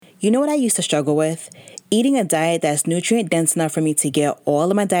You know what I used to struggle with? Eating a diet that's nutrient dense enough for me to get all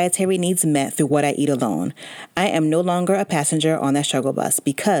of my dietary needs met through what I eat alone. I am no longer a passenger on that struggle bus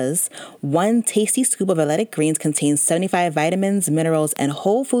because one tasty scoop of athletic greens contains 75 vitamins, minerals, and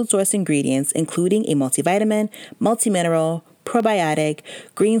whole food source ingredients, including a multivitamin, multimineral, probiotic,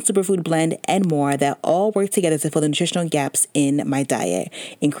 green superfood blend, and more that all work together to fill the nutritional gaps in my diet,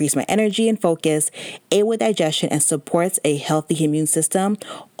 increase my energy and focus, aid with digestion, and supports a healthy immune system,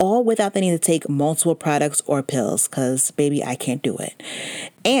 all without the need to take multiple products or pills, because baby, I can't do it.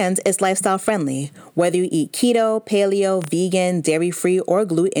 And it's lifestyle friendly. Whether you eat keto, paleo, vegan, dairy-free, or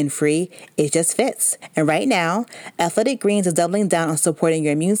gluten-free, it just fits. And right now, Athletic Greens is doubling down on supporting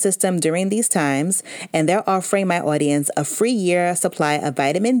your immune system during these times, and they're offering my audience a free year supply of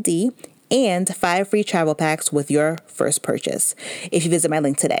vitamin D and 5 free travel packs with your first purchase if you visit my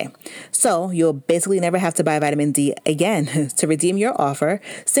link today. So you'll basically never have to buy vitamin D again. To redeem your offer,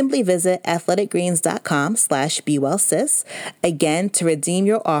 simply visit athleticgreens.com/bewellsis. Again, to redeem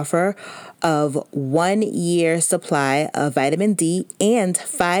your offer of 1 year supply of vitamin D and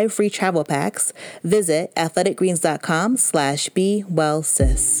 5 free travel packs, visit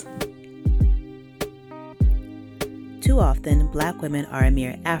athleticgreens.com/bewellsis. Too often, Black women are a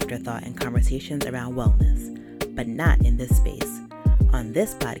mere afterthought in conversations around wellness, but not in this space. On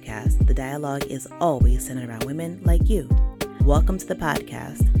this podcast, the dialogue is always centered around women like you. Welcome to the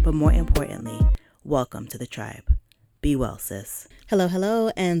podcast, but more importantly, welcome to the tribe. Be well, sis. Hello,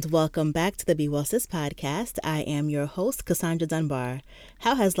 and welcome back to the Be Well Sis podcast. I am your host, Cassandra Dunbar.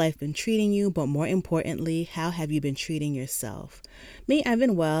 How has life been treating you? But more importantly, how have you been treating yourself? Me, I've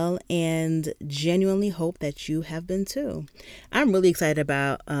been well and genuinely hope that you have been too. I'm really excited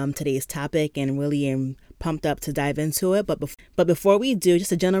about today's topic and really am pumped up to dive into it. But before we do,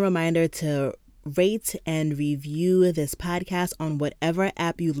 just a gentle reminder to rate and review this podcast on whatever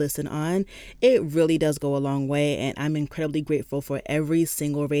app you listen on. It really does go a long way, and I'm incredibly grateful for every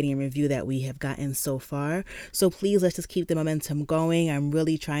single rating and review that we have gotten so far. So please, let's just keep the momentum going. I'm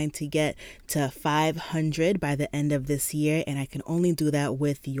really trying to get to 500 by the end of this year, and I can only do that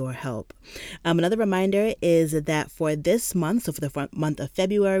with your help. Another reminder is that for this month, so for the month of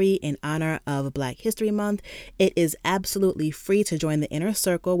February, in honor of Black History Month, it is absolutely free to join the Inner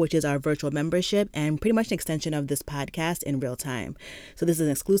Circle, which is our virtual membership and pretty much an extension of this podcast in real time. So this is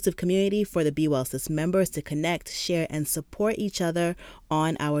an exclusive community for the Be Well Sis members to connect, share, and support each other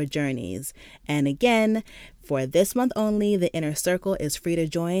on our journeys. And again, for this month only, the Inner Circle is free to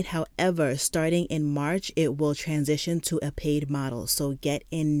join. However, starting in March, it will transition to a paid model. So get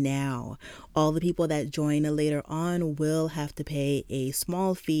in now. All the people that join later on will have to pay a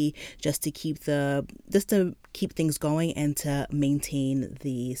small fee just to keep things going and to maintain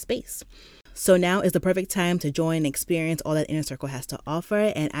the space. So now is the perfect time to join and experience all that Inner Circle has to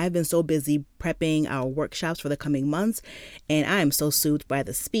offer. And I've been so busy prepping our workshops for the coming months, and I am so soothed by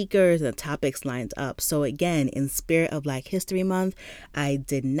the speakers and the topics lined up. So again, in spirit of Black History Month, I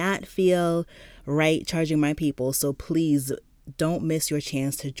did not feel right charging my people. So please don't miss your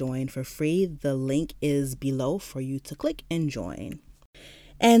chance to join for free. The link is below for you to click and join.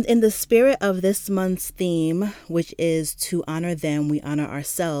 And in the spirit of this month's theme, which is to honor them, we honor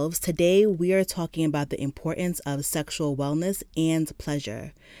ourselves, today we are talking about the importance of sexual wellness and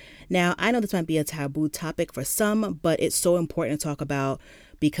pleasure. Now, I know this might be a taboo topic for some, but it's so important to talk about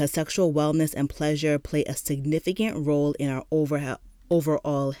because sexual wellness and pleasure play a significant role in our overall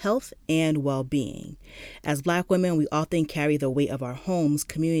health and well-being. As Black women, we often carry the weight of our homes,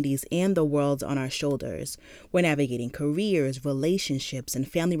 communities, and the world on our shoulders. We're navigating careers, relationships, and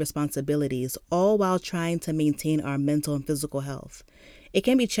family responsibilities, all while trying to maintain our mental and physical health. It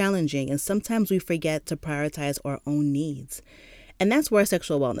can be challenging, and sometimes we forget to prioritize our own needs. And that's where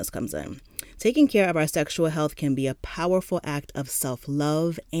sexual wellness comes in. Taking care of our sexual health can be a powerful act of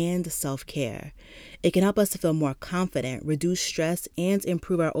self-love and self-care. It can help us to feel more confident, reduce stress, and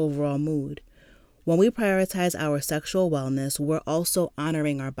improve our overall mood. When we prioritize our sexual wellness, we're also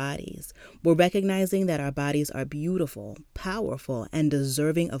honoring our bodies. We're recognizing that our bodies are beautiful, powerful, and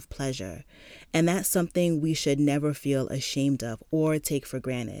deserving of pleasure. And that's something we should never feel ashamed of or take for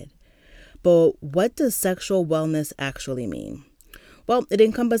granted. But what does sexual wellness actually mean? Well, it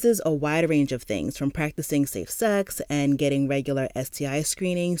encompasses a wide range of things, from practicing safe sex and getting regular STI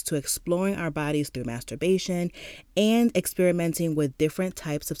screenings to exploring our bodies through masturbation and experimenting with different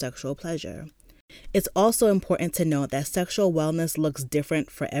types of sexual pleasure. It's also important to note that sexual wellness looks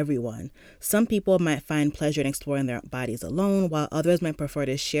different for everyone. Some people might find pleasure in exploring their bodies alone, while others might prefer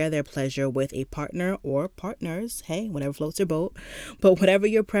to share their pleasure with a partner or partners. Hey, whatever floats your boat. But whatever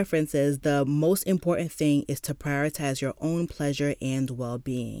your preference is, the most important thing is to prioritize your own pleasure and well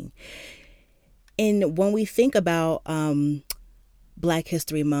being. And when we think about Black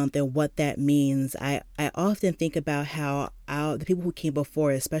History Month and what that means, I often think about how the people who came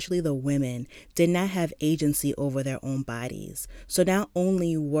before, especially the women, did not have agency over their own bodies. So not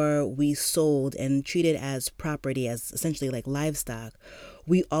only were we sold and treated as property, as essentially like livestock,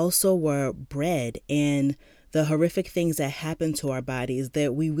 we also were bred, and the horrific things that happened to our bodies,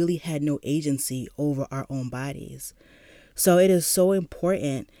 that we really had no agency over our own bodies. So it is so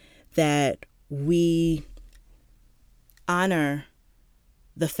important that we honor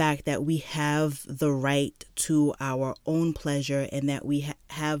the fact that we have the right to our own pleasure, and that we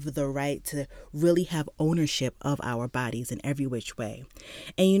have the right to really have ownership of our bodies in every which way.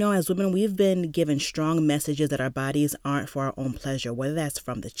 And as women, we've been given strong messages that our bodies aren't for our own pleasure, whether that's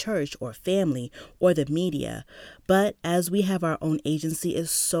from the church or family or the media. But as we have our own agency,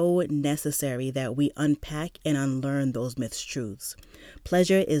 it's so necessary that we unpack and unlearn those myths truths.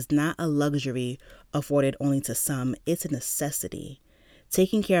 Pleasure is not a luxury afforded only to some, it's a necessity.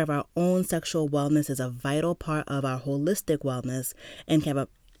 Taking care of our own sexual wellness is a vital part of our holistic wellness, and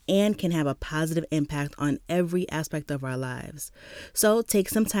can have a positive impact on every aspect of our lives. So take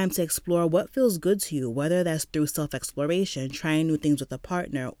some time to explore what feels good to you, whether that's through self-exploration, trying new things with a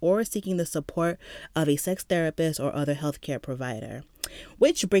partner, or seeking the support of a sex therapist or other healthcare provider.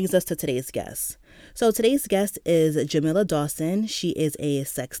 Which brings us to today's guest. So today's guest is Jamila Dawson. She is a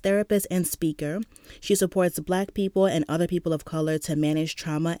sex therapist and speaker. She supports Black people and other people of color to manage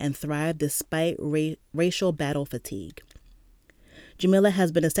trauma and thrive despite racial battle fatigue. Jamila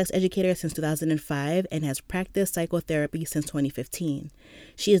has been a sex educator since 2005 and has practiced psychotherapy since 2015.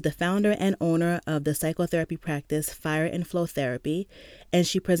 She is the founder and owner of the psychotherapy practice Fire and Flow Therapy, and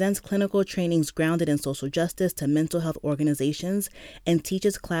she presents clinical trainings grounded in social justice to mental health organizations and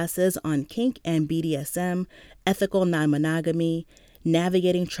teaches classes on kink and BDSM, ethical non-monogamy,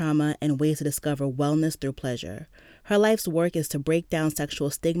 navigating trauma, and ways to discover wellness through pleasure. Her life's work is to break down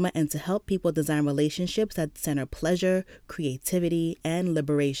sexual stigma and to help people design relationships that center pleasure, creativity, and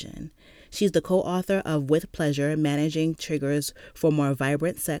liberation. She's the co-author of With Pleasure, Managing Triggers for More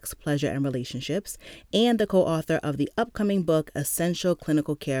Vibrant Sex, Pleasure, and Relationships, and the co-author of the upcoming book, Essential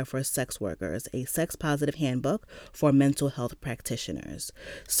Clinical Care for Sex Workers, a sex-positive handbook for mental health practitioners.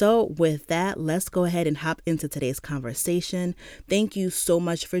 So with that, let's go ahead and hop into today's conversation. Thank you so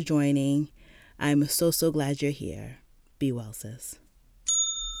much for joining. I'm so glad you're here. Be well, sis.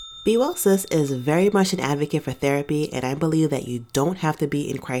 Be Well Sis is very much an advocate for therapy, and I believe that you don't have to be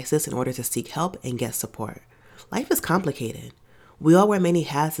in crisis in order to seek help and get support. Life is complicated. We all wear many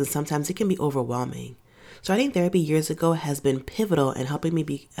hats, and sometimes it can be overwhelming. Starting therapy years ago has been pivotal in helping me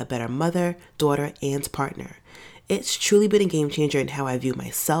be a better mother, daughter, and partner. It's truly been a game changer in how I view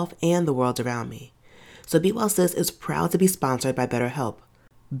myself and the world around me. So Be Well Sis is proud to be sponsored by BetterHelp.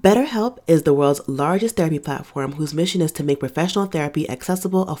 BetterHelp is the world's largest therapy platform whose mission is to make professional therapy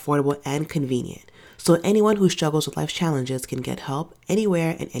accessible, affordable, and convenient, so anyone who struggles with life challenges can get help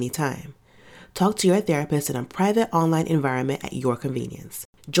anywhere and anytime. Talk to your therapist in a private online environment at your convenience.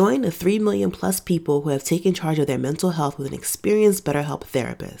 Join the 3 million plus people who have taken charge of their mental health with an experienced BetterHelp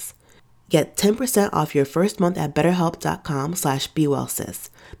therapist. Get 10% off your first month at betterhelp.com/bewellsis.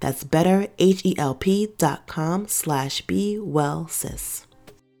 That's betterhelp.com/bewellsis.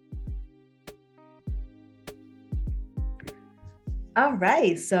 All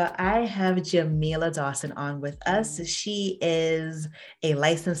right, so I have Jamila Dawson on with us. She is a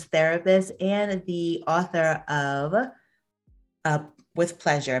licensed therapist and the author of With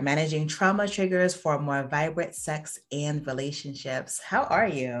Pleasure, Managing Trauma Triggers for More Vibrant Sex and Relationships. How are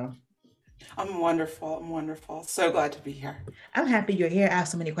you? I'm wonderful. I'm wonderful. So glad to be here. I'm happy you're here. I have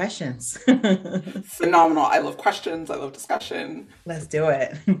so many questions. Phenomenal. I love questions. I love discussion. Let's do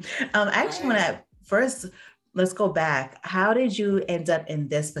it. I actually want to first, let's go back. How did you end up in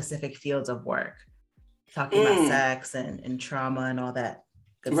this specific fields of work? Talking about sex and trauma and all that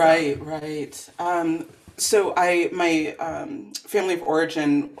good Right, stuff. right. So my family of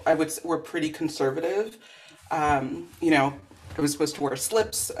origin, we're pretty conservative. You know, I was supposed to wear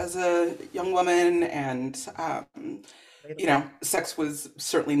slips as a young woman, and sex was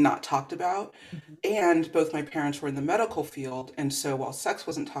certainly not talked about. And both my parents were in the medical field, and so while sex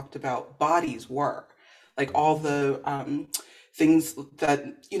wasn't talked about, bodies were. Like all the things that,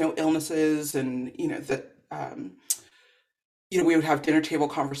 illnesses and, that we would have dinner table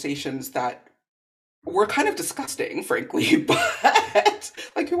conversations that were kind of disgusting, frankly, but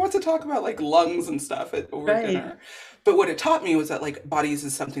like who wants to talk about like lungs and stuff over Right. dinner? But what it taught me was that like bodies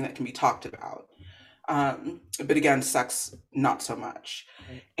is something that can be talked about. But again, sex, not so much.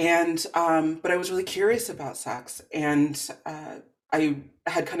 Right. And but I was really curious about sex, and I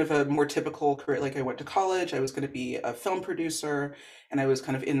had kind of a more typical career. Like I went to college, I was going to be a film producer, and I was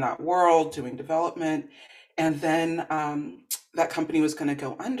kind of in that world doing development. And then that company was going to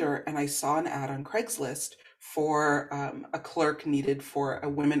go under, and I saw an ad on Craigslist for a clerk needed for a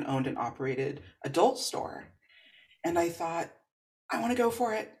women-owned and operated adult store. And I thought, I want to go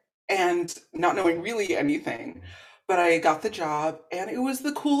for it. And not knowing really anything, but I got the job and it was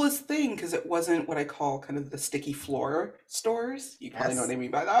the coolest thing because it wasn't what I call kind of the sticky floor stores. You probably know what Yes. I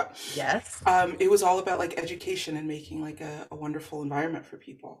mean by that. Yes. It was all about like education and making like a wonderful environment for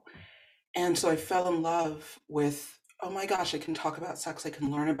people. And so I fell in love with, oh my gosh, I can talk about sex. I can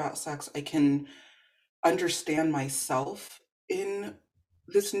learn about sex. I can understand myself in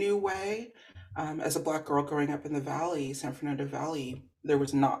this new way. As a Black girl growing up in the Valley, San Fernando Valley, there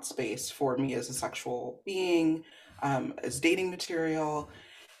was not space for me as a sexual being, as dating material.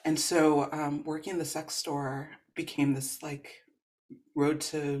 And so working in the sex store became this like road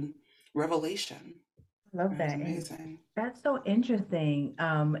to revelation. Love It was that. And amazing. that's so interesting.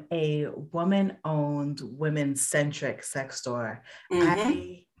 A woman-owned, women-centric sex store. Hmm.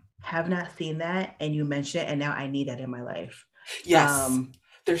 I have not seen that, and you mentioned it, and now I need that in my life. Yes, Um,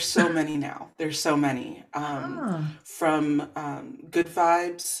 there's so many now. There's so many. huh. From Good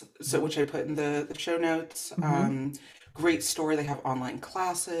Vibes, so which I put in the show notes. Mm-hmm. Great store. They have online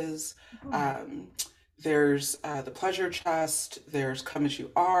classes. Oh, Um, there's the Pleasure Chest. There's Come As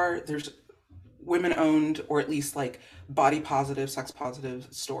You Are. There's women owned or at least like body positive, sex positive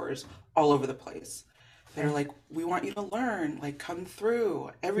stores all over the place that are okay. like, we want you to learn. Like, come through,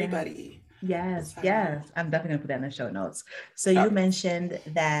 Yes. everybody. Yes, So, yes. I'm definitely gonna put that in the show notes. So yeah. you mentioned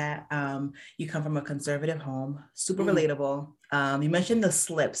that you come from a conservative home, super Mhm. relatable. You mentioned the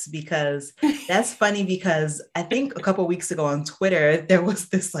slips because that's funny because I think a couple of weeks ago on Twitter there was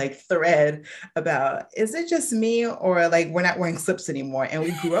this like thread about is it just me or like we're not wearing slips anymore and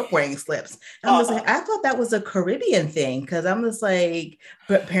we grew up wearing slips. And I'm just like Uh-uh. I thought that was a Caribbean thing because I'm just like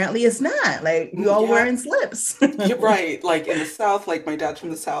but apparently it's not like we all Yeah, wearing slips. you're right. Like in the South, like my dad's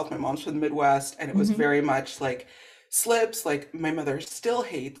from the South, my mom's from the Midwest, and it was Mhm. very much like slips. Like my mother still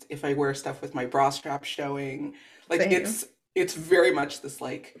hates if I wear stuff with my bra strap showing. Like Same. it's very much this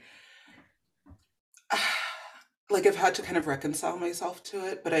like I've had to kind of reconcile myself to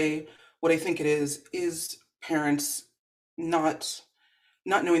it, but I what I think it is parents not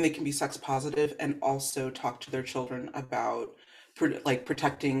not knowing they can be sex positive and also talk to their children about like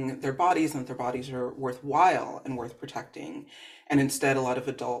protecting their bodies and that their bodies are worthwhile and worth protecting. And instead, a lot of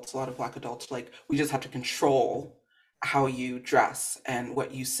adults, a lot of Black adults, like we just have to control how you dress and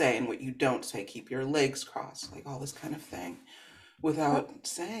what you say and what you don't say. Keep your legs crossed, like all this kind of thing, without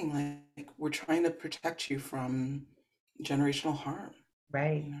saying like we're trying to protect you from generational harm. You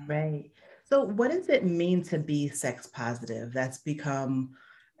Right, know? right. So, what does it mean to be sex positive? That's become,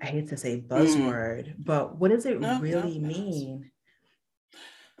 I hate to say Mm. buzzword, but what does it No, no, really it has. mean?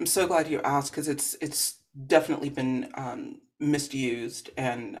 I'm so glad you asked because it's definitely been misused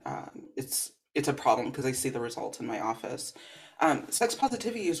and it's a problem because I see the results in my office. Sex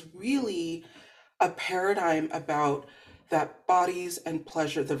positivity is really a paradigm about that bodies and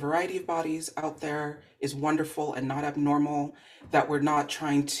pleasure, the variety of bodies out there is wonderful and not abnormal, that we're not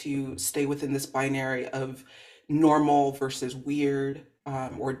trying to stay within this binary of normal versus weird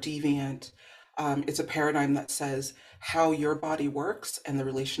or deviant. It's a paradigm that says how your body works and the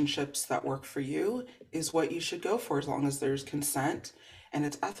relationships that work for you is what you should go for as long as there's consent and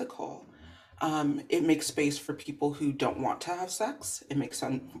it's ethical. It makes space for people who don't want to have sex. It makes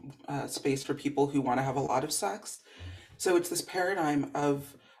space for people who want to have a lot of sex. So it's this paradigm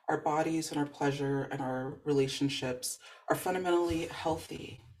of our bodies and our pleasure and our relationships are fundamentally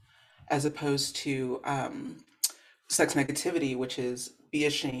healthy, as opposed to sex negativity, which is be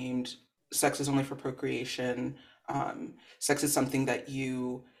ashamed. Sex is only for procreation. Sex is something that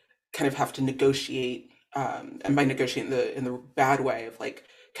you kind of have to negotiate, and by negotiate in the bad way of like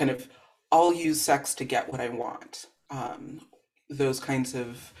kind of I'll use sex to get what I want. Those kinds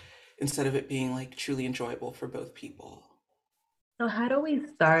of instead of it being like truly enjoyable for both people. So, how do we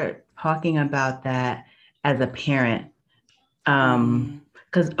start talking about that as a parent? Mm,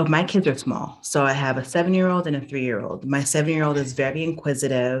 Because my kids are small. So I have a 7-year-old and a 3-year-old. My 7-year-old is okay. very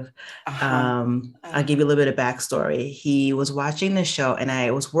inquisitive. Uh-huh. I'll give Uh-huh. you a little bit of backstory. He was watching the show and I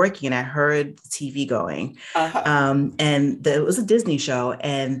was working and I heard the TV going. Uh-huh. It was a Disney show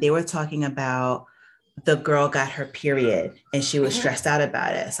and they were talking about the girl got her period and she was Hmm. stressed out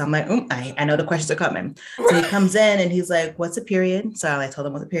about it. So I'm like, I know the questions are coming. So he comes in and he's like, what's a period? So I told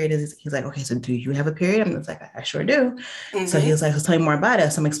him what the period is. He's like, okay, so do you have a period? And I was like, I sure do. So he Hmm. was like, so tell me more about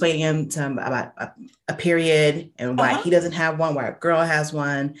it. So I'm explaining him to him about a period and why Uh-huh. he doesn't have one, why a girl has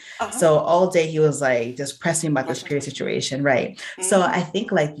one. Uh-huh. So all day he was like just pressing about this Questions, period questions. situation. Right. So Hmm. I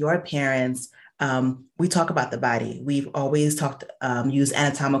think like your parents, we talk about the body. We've always used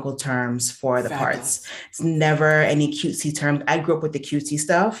anatomical terms for the parts. Fabulous. It's never any cutesy terms. I grew up with the cutesy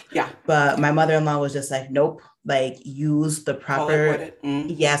stuff, Yeah. but Yeah. my mother-in-law was just like, nope, like use the Call it what proper, it. Hmm.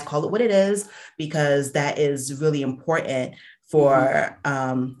 yes, call it what it is, because that is really important Hmm. for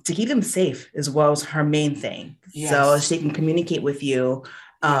to keep them safe as well as her main thing. So Yes. she can communicate with you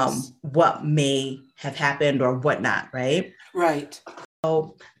Yes. what may have happened or whatnot, right? Right.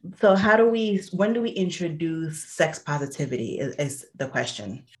 So when do we introduce sex positivity is the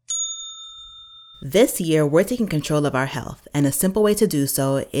question. This year, we're taking control of our health, and a simple way to do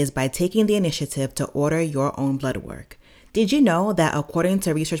so is by taking the initiative to order your own blood work. Did you know that according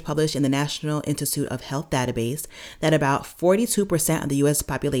to research published in the National Institute of Health database, that about 42% of the US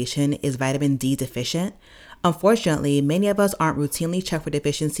population is vitamin D deficient? Unfortunately, many of us aren't routinely checked for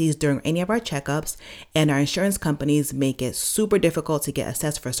deficiencies during any of our checkups, and our insurance companies make it super difficult to get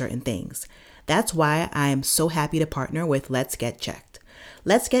assessed for certain things. That's why I am so happy to partner with Let's Get Checked.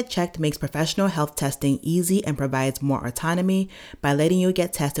 Let's Get Checked makes professional health testing easy and provides more autonomy by letting you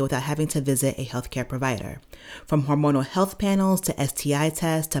get tested without having to visit a healthcare provider. From hormonal health panels to STI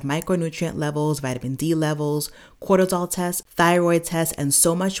tests to micronutrient levels, vitamin D levels, cortisol tests, thyroid tests, and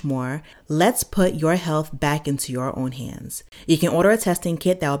so much more, let's put your health back into your own hands. You can order a testing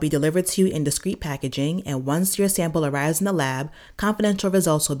kit that will be delivered to you in discreet packaging, and once your sample arrives in the lab, confidential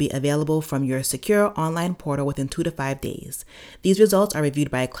results will be available from your secure online portal within 2 to 5 days. These results are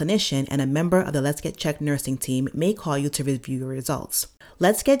reviewed by a clinician, and a member of the Let's Get Checked nursing team may call you to review your results.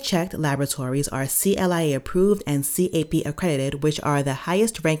 Let's Get Checked laboratories are CLIA approved and CAP accredited, which are the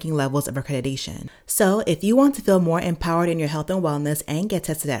highest ranking levels of accreditation. So if you want to feel more empowered in your health and wellness and get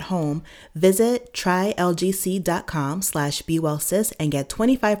tested at home, visit trylgc.com/bewellsis and get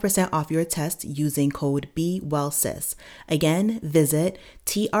 25% off your test using code BeWellSis. Again, visit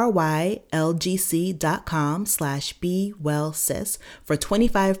trylgc.com/bewellsis for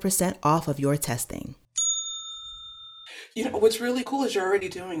 25% off of your testing. What's really cool is you're already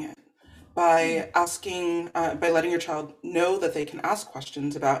doing it by asking, by letting your child know that they can ask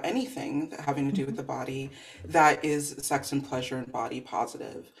questions about anything that having to do with the body that is sex and pleasure and body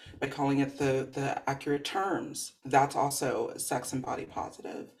positive, by calling it the accurate terms. That's also sex and body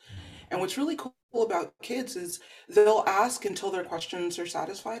positive. And what's really cool about kids is they'll ask until their questions are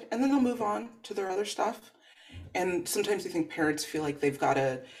satisfied, and then they'll move on to their other stuff. And sometimes I think parents feel like they've got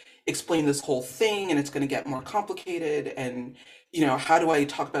to explain this whole thing and it's going to get more complicated. And, how do I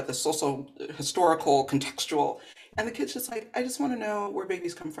talk about the social, historical, contextual? And the kid's just like, I just want to know where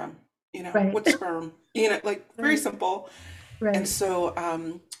babies come from, Right. what's sperm, like very Right. simple. And Right. so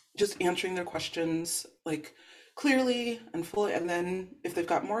just answering their questions like clearly and fully. And then if they've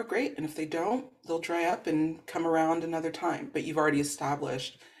got more, great. And if they don't, they'll dry up and come around another time. But you've already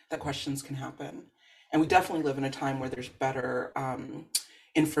established that questions can happen. And we definitely live in a time where there's better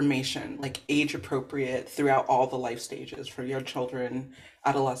information, like age appropriate throughout all the life stages for your children,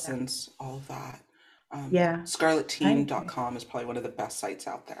 adolescents, all of that. Yeah, I agree. ScarletTeen.com is probably one of the best sites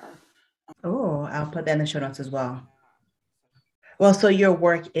out there. Oh, I'll put that in the show notes as well. Well, so your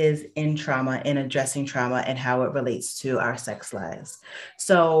work is in trauma, in addressing trauma and how it relates to our sex lives.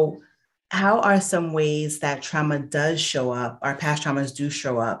 So, how are some ways that trauma does show up, our past traumas do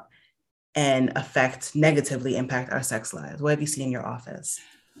show up and negatively impact our sex lives? What have you seen in your office?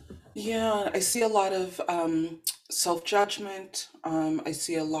 Yeah, I see a lot of self-judgment. I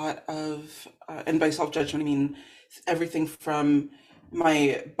see a lot of, and by self-judgment, I mean everything from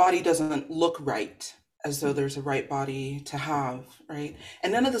my body doesn't look right, as though there's a right body to have, right?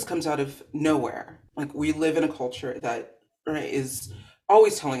 And none of this comes out of nowhere. Like we live in a culture that, right, is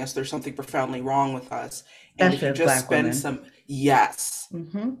always telling us there's something profoundly wrong with us. And if Especially you as just Black spend women. some, yes,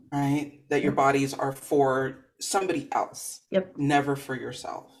 Mm-hmm. right, that your Yep. bodies are for somebody else, Yep. never for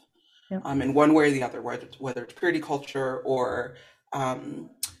yourself, Yep. in one way or the other, whether it's purity culture or um,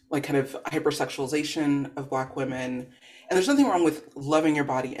 like kind of hypersexualization of Black women. And there's nothing wrong with loving your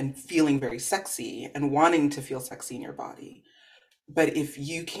body and feeling very sexy and wanting to feel sexy in your body. But if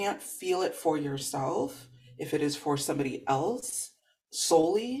you can't feel it for yourself, if it is for somebody else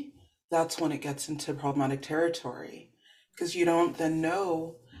solely, that's when it gets into problematic territory because you don't then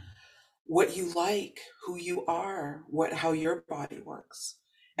know what you like, who you are, how your body works.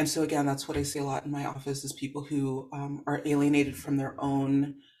 And so again, that's what I see a lot in my office is people who are alienated from their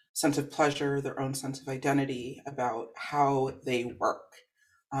own sense of pleasure, their own sense of identity about how they work,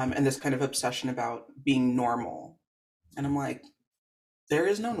 and this kind of obsession about being normal. And I'm like, there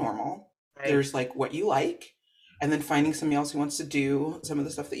is no normal. Right. There's like what you like, and then finding somebody else who wants to do some of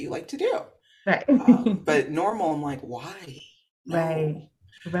the stuff that you like to do. Right. But normal, I'm like, why? No. Right.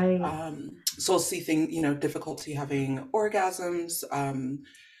 Right. So I'll see things, difficulty having orgasms,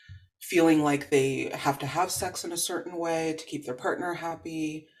 feeling like they have to have sex in a certain way to keep their partner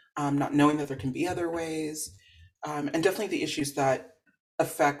happy, not knowing that there can be other ways, and definitely the issues that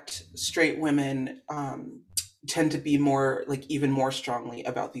affect straight women tend to be more like even more strongly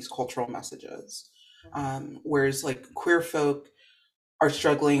about these cultural messages, whereas like queer folk are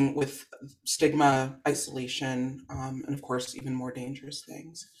struggling with stigma, isolation, and of course even more dangerous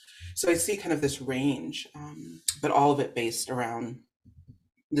things. So I see kind of this range, but all of it based around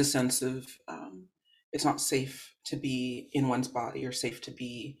the sense of it's not safe to be in one's body or safe to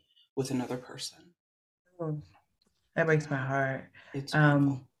be with another person. Oh, that breaks my Yeah, heart. it's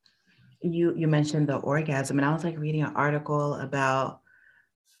Um, painful. you mentioned the orgasm, and I was like reading an article about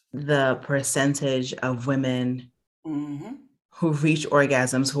the percentage of women Mm-hmm. who reach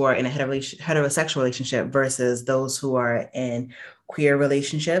orgasms who are in a heterosexual relationship versus those who are in queer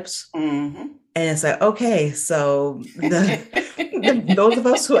relationships. Mm-hmm. And it's like, okay, so those of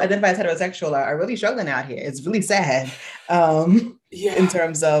us who identify as heterosexual are really struggling out here. It's really sad, in Yeah,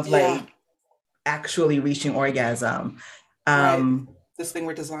 terms of yeah, like actually reaching orgasm. right. Um, This thing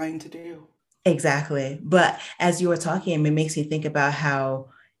we're designed to do. exactly. But as you were talking, it makes me think about how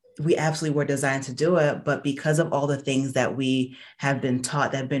we absolutely were designed to do it, but because of all the things that we have been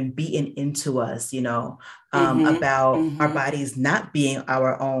taught, that have been beaten into us, Mm-hmm. about our Mm-hmm. bodies not being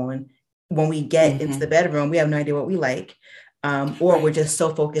our own. When we get into Mm-hmm. the bedroom, we have no idea what we like, or we're Right. just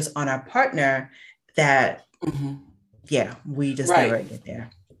so focused on our partner that, Mm-hmm. yeah, we just Right. never get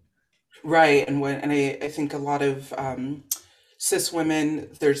there. Right. And I think a lot of cis women,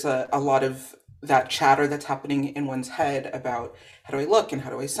 there's a lot of that chatter that's happening in one's head about how do I look and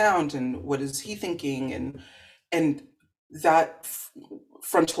how do I sound and what is he thinking, and that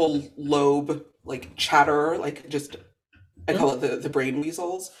frontal lobe like chatter, like just I call it the brain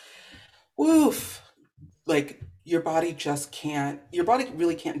weasels. Woof. Like your body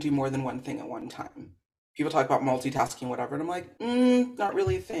really can't do more than one thing at one time. People talk about multitasking, whatever, and I'm like, not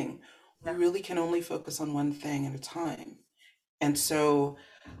really a thing. We really can only focus on one thing at a time. And so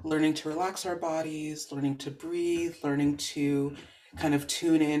learning to relax our bodies, learning to breathe, learning to kind of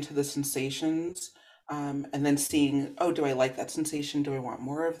tune into the sensations, and then seeing, oh, do I like that sensation? Do I want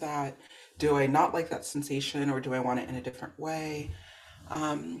more of that? Do I not like that sensation, or do I want it in a different way?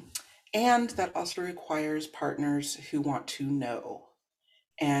 Um, and that also requires partners who want to know.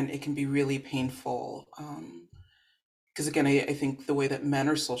 And it can be really painful. Because again, I think the way that men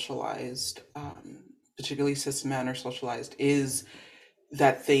are socialized, particularly cis men are socialized, is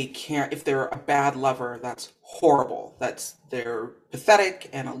that they can't, if they're a bad lover, that's horrible. They're pathetic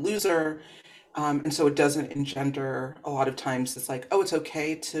and a loser. And so it doesn't engender a lot of times, it's like, oh, it's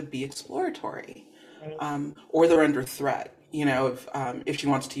okay to be exploratory, Right. or they're under threat. If she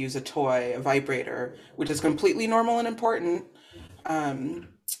wants to use a toy, a vibrator, which is completely normal and important, um,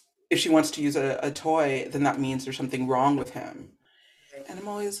 if she wants to use a toy, then that means there's something wrong with him. And I'm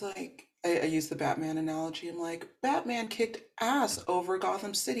always like, I use the Batman analogy. I'm like, Batman kicked ass over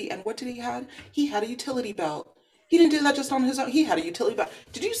Gotham City, and what did he had? He had a utility belt. He didn't do that just on his own. He had a utility belt.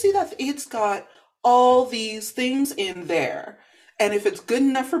 Did you see that? It's got all these things in there, and if it's good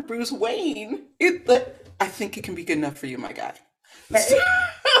enough for Bruce Wayne, I think it can be good enough for you, my guy. So,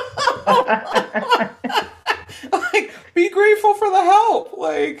 like, be grateful for the help.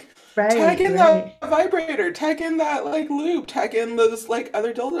 Like, tag Right, in that right, vibrator, tag in that like loop, tag in those like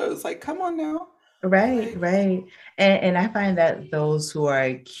other dildos. Like, come on now. right, Like, right. And I find that those who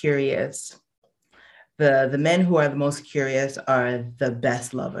are curious, the men who are the most curious are the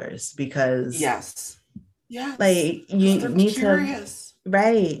best lovers because yes, yes, like because you they're need to, curious.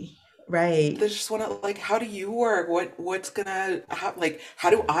 right, right. They just want to like, how do you work? What's gonna like? How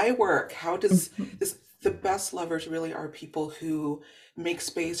do I work? How does Mhm, this? The best lovers really are people who make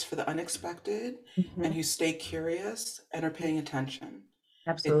space for the unexpected and mhm. who stay curious and are paying attention.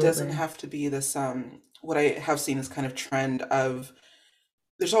 It doesn't Absolutely. have to be this what I have seen is kind of trend of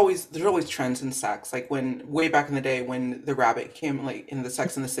there's always trends in sex. Like when way back in the day when the rabbit came like in the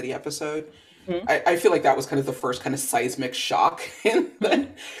Sex and the City episode, Mhm, I feel like that was kind of the first kind of seismic shock in mhm.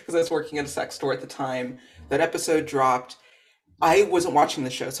 that because I was working at a sex store at the time. That episode dropped. I wasn't watching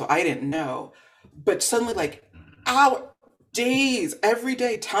the show, so I didn't know. But suddenly like hour days, every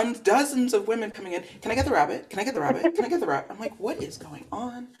day, tons, dozens of women coming in. Can I get the rabbit? Can I get the rabbit? Can I get the rabbit? I'm like, what is going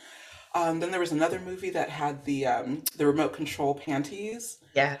on? Then there was another movie that had the remote control panties.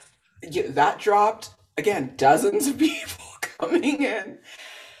 Yes. Yeah, that dropped. Again, dozens of people coming in.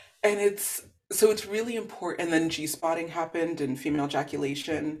 And it's really important. And then G spotting happened and female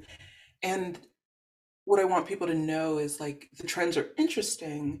ejaculation. And what I want people to know is like the trends are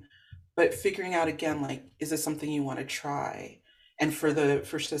interesting, but figuring out again, like, is this something you want to try? And for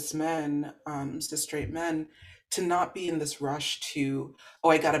cis men, cis straight men, to not be in this rush to, oh,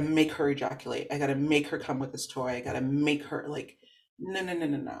 I gotta make her ejaculate, I gotta make her come with this toy, I gotta make her like, no, no, no,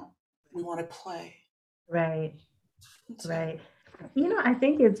 no, no. We want to play. Right. That's it. Right. I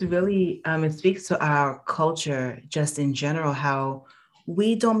think it's really it speaks to our culture just in general, how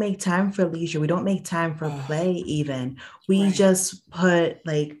we don't make time for leisure. We don't make time for Oh, play even. We right. just put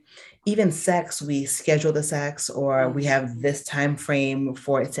like even sex, we schedule the sex or we Mm-hmm. have this time frame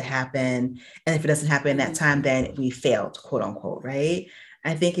for it to happen. And if it doesn't happen in that Mm-hmm. time, then we failed, quote unquote, right?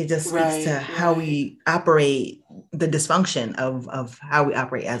 I think it just speaks to Right, how right. we operate, the dysfunction of how we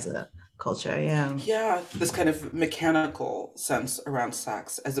operate as a culture. Yeah. Yeah, this kind of mechanical sense around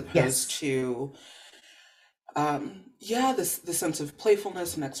sex as opposed Yes. to yeah, this sense of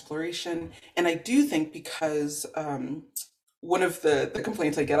playfulness and exploration. And I do think because one of the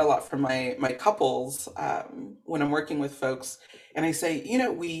complaints I get a lot from my couples when I'm working with folks, and I say,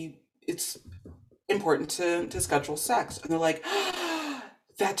 it's important to schedule sex, and they're like,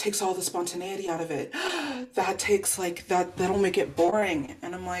 that takes all the spontaneity out of it. That takes like that'll make it boring.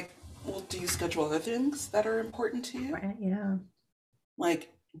 And I'm like, well, do you schedule other things that are important to you? Right. Yeah.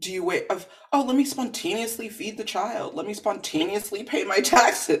 Like, do you wait of, oh, let me spontaneously feed the child. Let me spontaneously pay my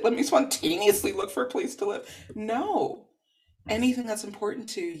taxes. Let me spontaneously look for a place to live. No. Anything that's important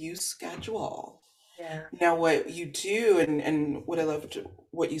to you, you schedule. Yeah. Now what you do and what I loved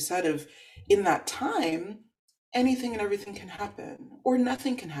what you said of in that time, anything and everything can happen or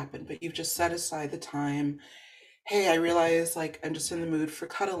nothing can happen, but you've just set aside the time. Hey, I realize like I'm just in the mood for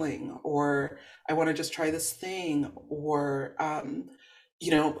cuddling, or I want to just try this thing, or I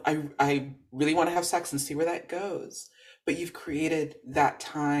really want to have sex and see where that goes. But you've created that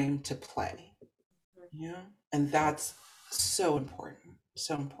time to play, yeah, and that's so important,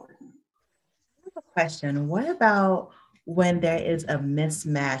 so important. Question. What about when there is a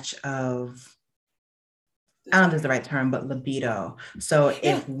mismatch of, I don't know if it's the Desire, right term, but libido? So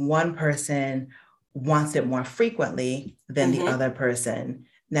yeah. if one person wants it more frequently than the Hmm. other person.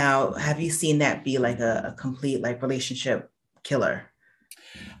 Now, have you seen that be like a complete like relationship killer?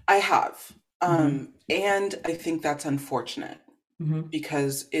 I have, Mm-hmm. and I think that's unfortunate Mm-hmm.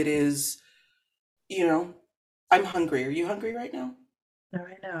 because it is, you know, I'm hungry. Are you hungry right now? Not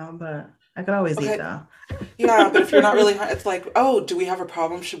right now, but I could always eat Okay. though. Yeah, but if you're not really, it's like, oh, do we have a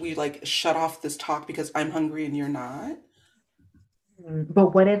problem? Should we like shut off this talk because I'm hungry and you're not?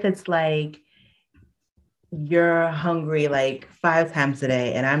 But what if it's like you're hungry like 5 times a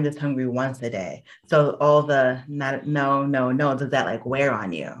day and I'm just hungry once a day? So all the not, no, no, no, does that like wear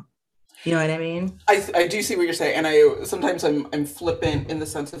on you? You know what I mean? I do see what you're saying, and I sometimes I'm flippant in the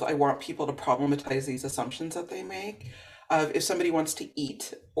sense of I want people to problematize these assumptions that they make. Of if somebody wants to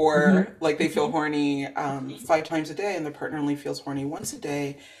eat or Mm-hmm. like they feel horny 5 times a day and their partner only feels horny once a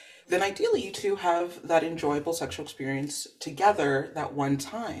day, then ideally you two have that enjoyable sexual experience together that one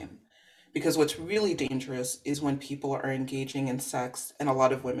time. Because what's really dangerous is when people are engaging in sex, and a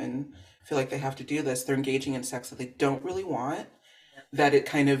lot of women feel like they have to do this. They're engaging in sex that they don't really want, that it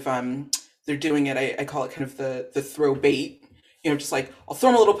kind of they're doing it. I call it kind of the throw bait. Just like I'll throw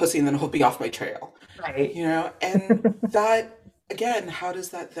him a little pussy and then he'll be off my trail. Right. And that again, how does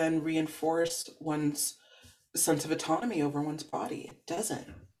that then reinforce one's sense of autonomy over one's body? It doesn't.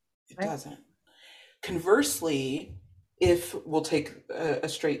 It Right. doesn't. Conversely, if we'll take a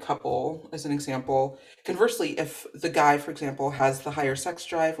straight couple as an example, conversely, if the guy, for example, has the higher sex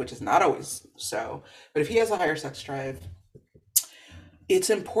drive, which is not always so, but if he has a higher sex drive,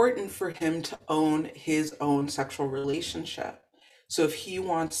 it's important for him to own his own sexual relationship. So if he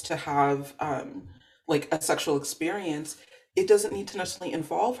wants to have like a sexual experience, it doesn't need to necessarily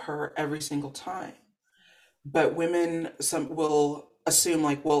involve her every single time. But women some will assume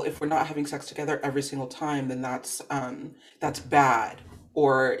like, well, if we're not having sex together every single time, then that's bad.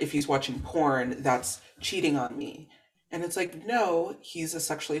 Or if he's watching porn, that's cheating on me. And it's like, no, he's a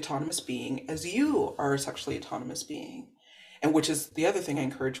sexually autonomous being as you are a sexually autonomous being. And which is the other thing I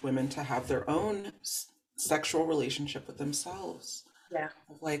encourage women to have their own sexual relationship with themselves. Yeah.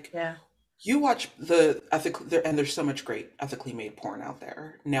 Like, Yeah. you watch the ethical there, and there's so much great ethically made porn out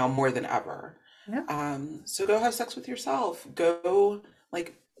there now more than ever. Yeah. So go have sex with yourself. Go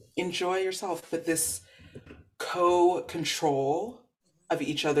like enjoy yourself. But this co-control of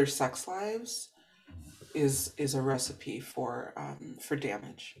each other's sex lives is a recipe for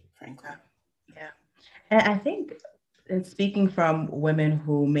damage, frankly. Yeah. And I think it's speaking from women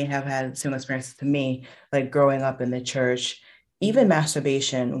who may have had similar experiences to me, like growing up in the church, even Mhm.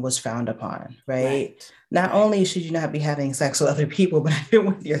 masturbation was frowned upon, right? Right, Not right, only should you not be having sex with other people, but even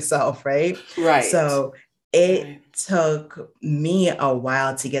with yourself, right? right, So it right. took me a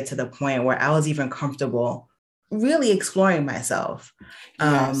while to get to the point where I was even comfortable really exploring myself.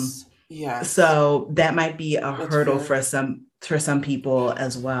 Um, Yes, yes. so that might be a That's hurdle fair. for some people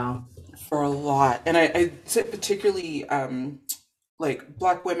as well. For a lot. And I say particularly like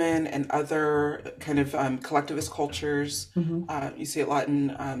Black women and other kind of collectivist cultures. Mhm. You see it a lot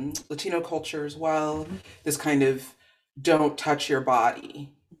in Latino culture as well. This kind of don't touch your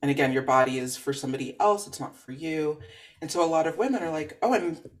body. And again, your body is for somebody else, it's not for you. And so a lot of women are like, oh,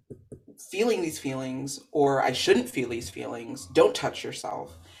 I'm feeling these feelings, or I shouldn't feel these feelings. Don't touch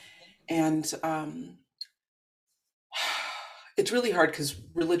yourself. And it's really hard because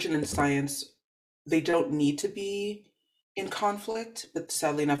religion and science, they don't need to be in conflict, but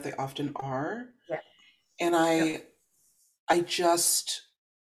sadly enough, they often are. Yeah. And Yep. I just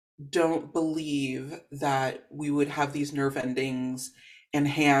don't believe that we would have these nerve endings and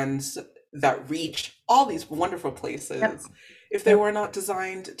hands that reach all these wonderful Yep. places if they Yep. were not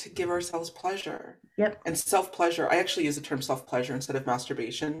designed to give ourselves pleasure. Yep. And self pleasure, I actually use the term self pleasure instead of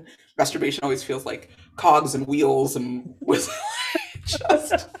masturbation. Masturbation always feels like cogs and wheels and was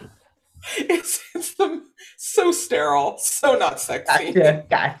just it's so sterile, so not sexy. Gotcha.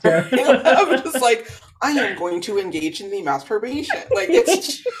 Gotcha. I'm just like, I am going to engage in the masturbation. Like it's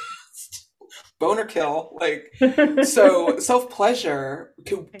just boner kill. Like so self pleasure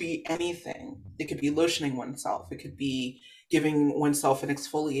could be anything. It could be lotioning oneself. It could be giving oneself an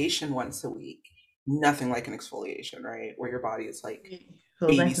exfoliation once a week. Nothing like an exfoliation, right? Where your body is like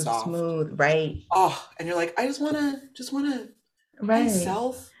Feels baby nice and soft. smooth. Right. Oh, and you're like, I just wanna Right.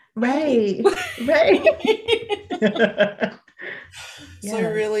 myself, right? Right. Right. So I Yeah.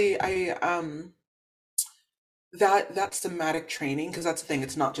 really I that somatic training, because that's the thing,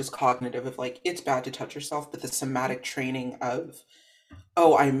 it's not just cognitive of like it's bad to touch yourself, but the somatic training of,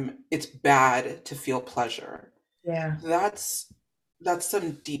 oh, it's bad to feel pleasure. Yeah. That's that's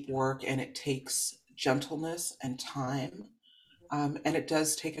some deep work, and it takes gentleness and time. And it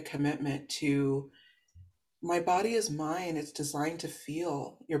does take a commitment to my body is mine. It's designed to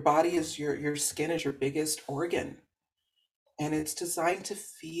feel. Your body is your skin is your biggest organ, and it's designed to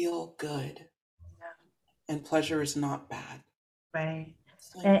feel good. And pleasure is not bad. Right.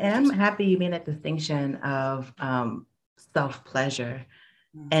 It's like we And I'm just happy you made that distinction of self-pleasure.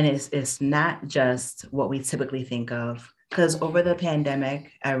 And mhm. it's not just what we typically think of. Because over Mhm. the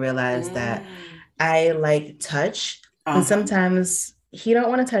pandemic, I realized that Mm. I like touch, and Uh-huh. sometimes he don't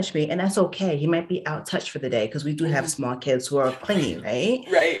want to touch me, and that's okay. He might be out touched for the day because we do have Mhm. small kids who are clingy, right?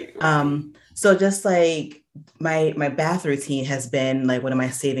 Right, right. So just like my bath routine has been like one of my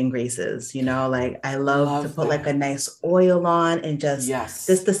saving graces, like I love to Love put like a that. nice oil on and just Yes.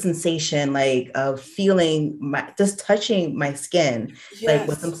 the sensation like of feeling my just touching my skin like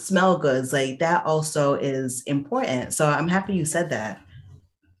with some Yes. smell goods like that also is important. So I'm happy you said that.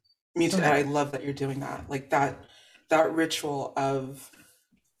 Me Go too. And ahead. I love that you're doing that. Like that ritual of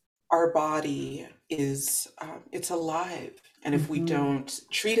our body is it's alive. And if we Mhm, don't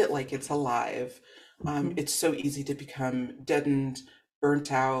treat it like it's alive, mhm. it's so easy to become deadened,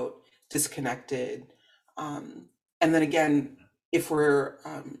 burnt out, disconnected. Um, and then again, if we're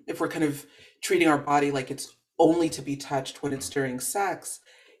kind of treating our body like it's only to be touched when it's during sex,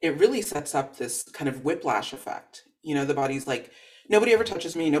 it really sets up this kind of whiplash effect. The body's like, nobody ever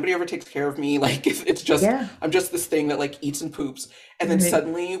touches me, nobody ever takes care of me. Like it's just Yeah. I'm just this thing that like eats and poops, and then Right.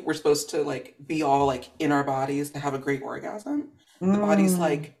 suddenly we're supposed to like be all like in our bodies to have a great orgasm. The body's Mm,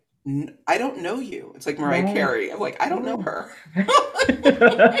 like, I don't know you. It's like Mariah right. Carey. I'm like, I don't know Ooh. her.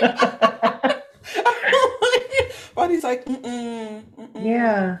 Body's like, mm-mm, mm-mm.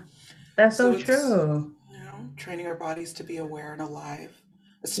 Yeah, that's so So it's, true. training our bodies to be aware and alive,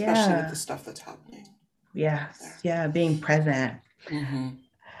 especially with the Yeah. stuff that's happening Yes. there. Yeah. Being present.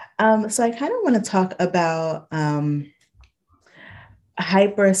 Mm-hmm. So I kind of want to talk about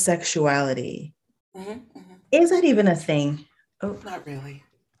hypersexuality. Mm-hmm. Mm-hmm. Is that even a thing? Oh, Not really.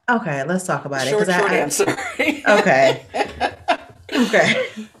 okay, let's talk about it. Because Short answer. okay, okay.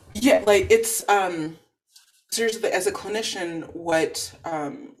 Yeah, like it's So as a clinician, what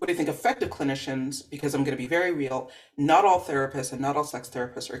I think effective clinicians, because I'm going to be very real, not all therapists and not all sex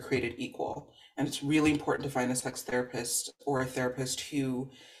therapists are created equal. And it's really important to find a sex therapist or a therapist who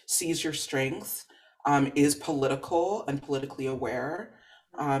sees your strengths, is political and politically aware,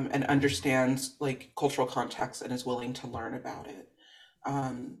 and understands like cultural context and is willing to learn about it.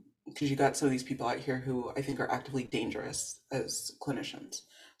 Because you got some of these people out here who I think are actively dangerous as clinicians.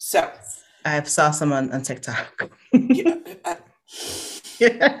 So I saw some on TikTok. yeah,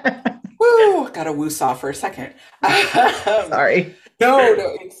 woo, gotta woo-saw for a second. Sorry. No,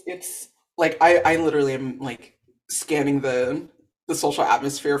 it's like I literally am like scanning the social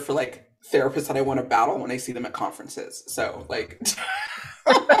atmosphere for like therapists that I want to battle when I see them at conferences. So like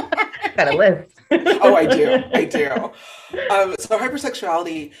got a list. Oh, I do. So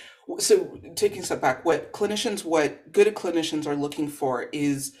hypersexuality. So taking a step back, what good clinicians are looking for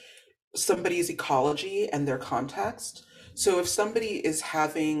is somebody's ecology and their context. So if somebody is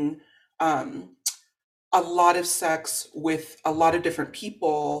having a lot of sex with a lot of different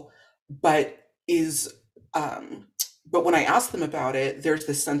people, but when I ask them about it, there's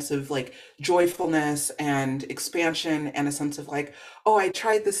this sense of like joyfulness and expansion and a sense of like, oh, I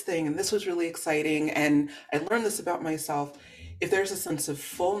tried this thing and this was really exciting and I learned this about myself. If there's a sense of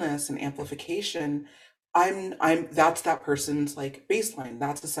fullness and amplification, that's that person's like baseline.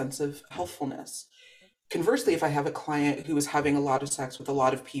 That's a sense of healthfulness. Conversely, if I have a client who is having a lot of sex with a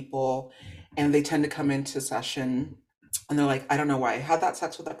lot of people and they tend to come into session and they're like, I don't know why I had that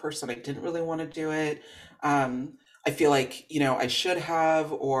sex with that person. I didn't really want to do it. I feel like, I should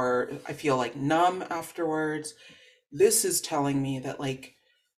have, or I feel like numb afterwards. This is telling me that like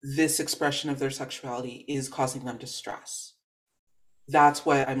this expression of their sexuality is causing them distress. That's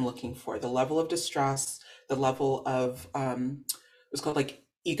what I'm looking for. The level of distress, the level of, it's called like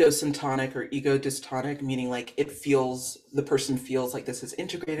egosyntonic or ego dystonic, meaning like the person feels like this is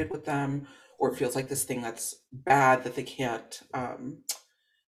integrated with them, or it feels like this thing that's bad that they can't,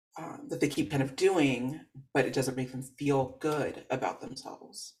 that they keep kind of doing, but it doesn't make them feel good about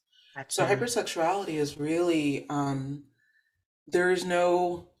themselves. Gotcha. So hypersexuality is really, there's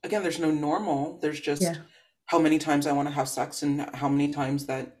no normal. There's just how many times I want to have sex and how many times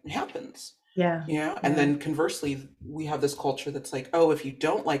that happens. Yeah. And then conversely, we have this culture that's like, oh, if you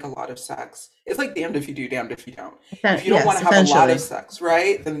don't like a lot of sex, it's like damned if you do, damned if you don't. If you don't want to have a lot of sex,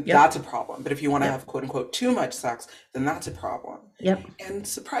 right, then that's a problem. But if you want to have quote unquote too much sex, then that's a problem. And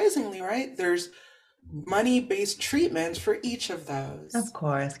surprisingly, right, there's money-based treatments for each of those. Of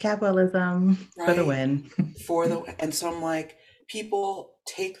course, capitalism for the win. And so I'm like, people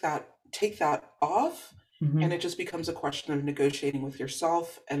take that off. Mm-hmm. And it just becomes a question of negotiating with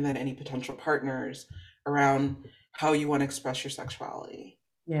yourself and then any potential partners around how you want to express your sexuality.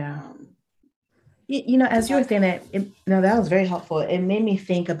 As you were saying that, that was very helpful. It made me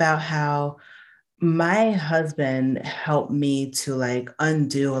think about how my husband helped me to like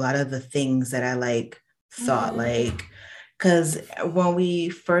undo a lot of the things that I like thought like, because when we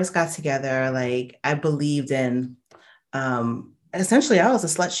first got together, like I believed in, essentially I was a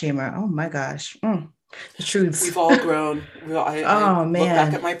slut shamer. Oh my gosh. The truth. We've all grown. I look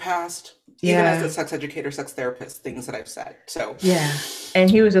back at my past, even as a sex educator, sex therapist, things that I've said. So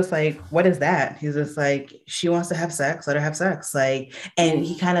and he was just like, "What is that?" He's just like, "She wants to have sex. Let her have sex." Like, and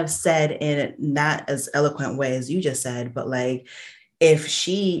he kind of said in not as eloquent way as you just said, but like, because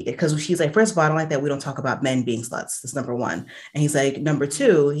she's like, first of all, I don't like that we don't talk about men being sluts. That's number one. And he's like, number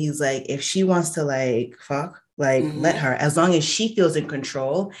two, he's like, if she wants to like fuck. Like, let her, as long as she feels in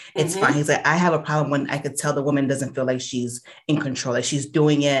control, it's fine. He's like, I have a problem when I could tell the woman doesn't feel like she's in control, like she's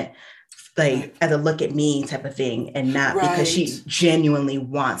doing it like as a look at me type of thing and not because she genuinely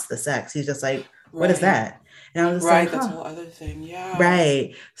wants the sex. He's just like, what is that? And I was just like, that's a whole other thing. So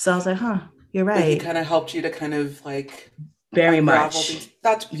I was like, you're right. But he kind of helped you to kind of like very much.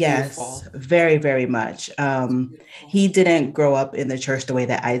 That's beautiful. Yes, very, very much. He didn't grow up in the church the way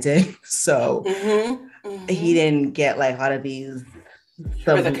that I did. So he didn't get like a lot of these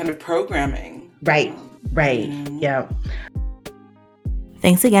that kind of programming. Right. Yeah.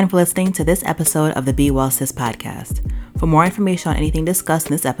 Thanks again for listening to this episode of the Be Well Sis podcast. For more information on anything discussed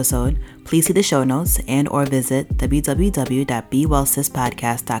in this episode, please see the show notes and or visit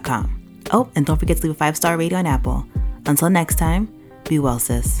www.bewellsispodcast.com. Oh, and don't forget to leave a 5-star rating on Apple. Until next time, be well,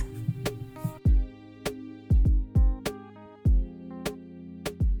 sis.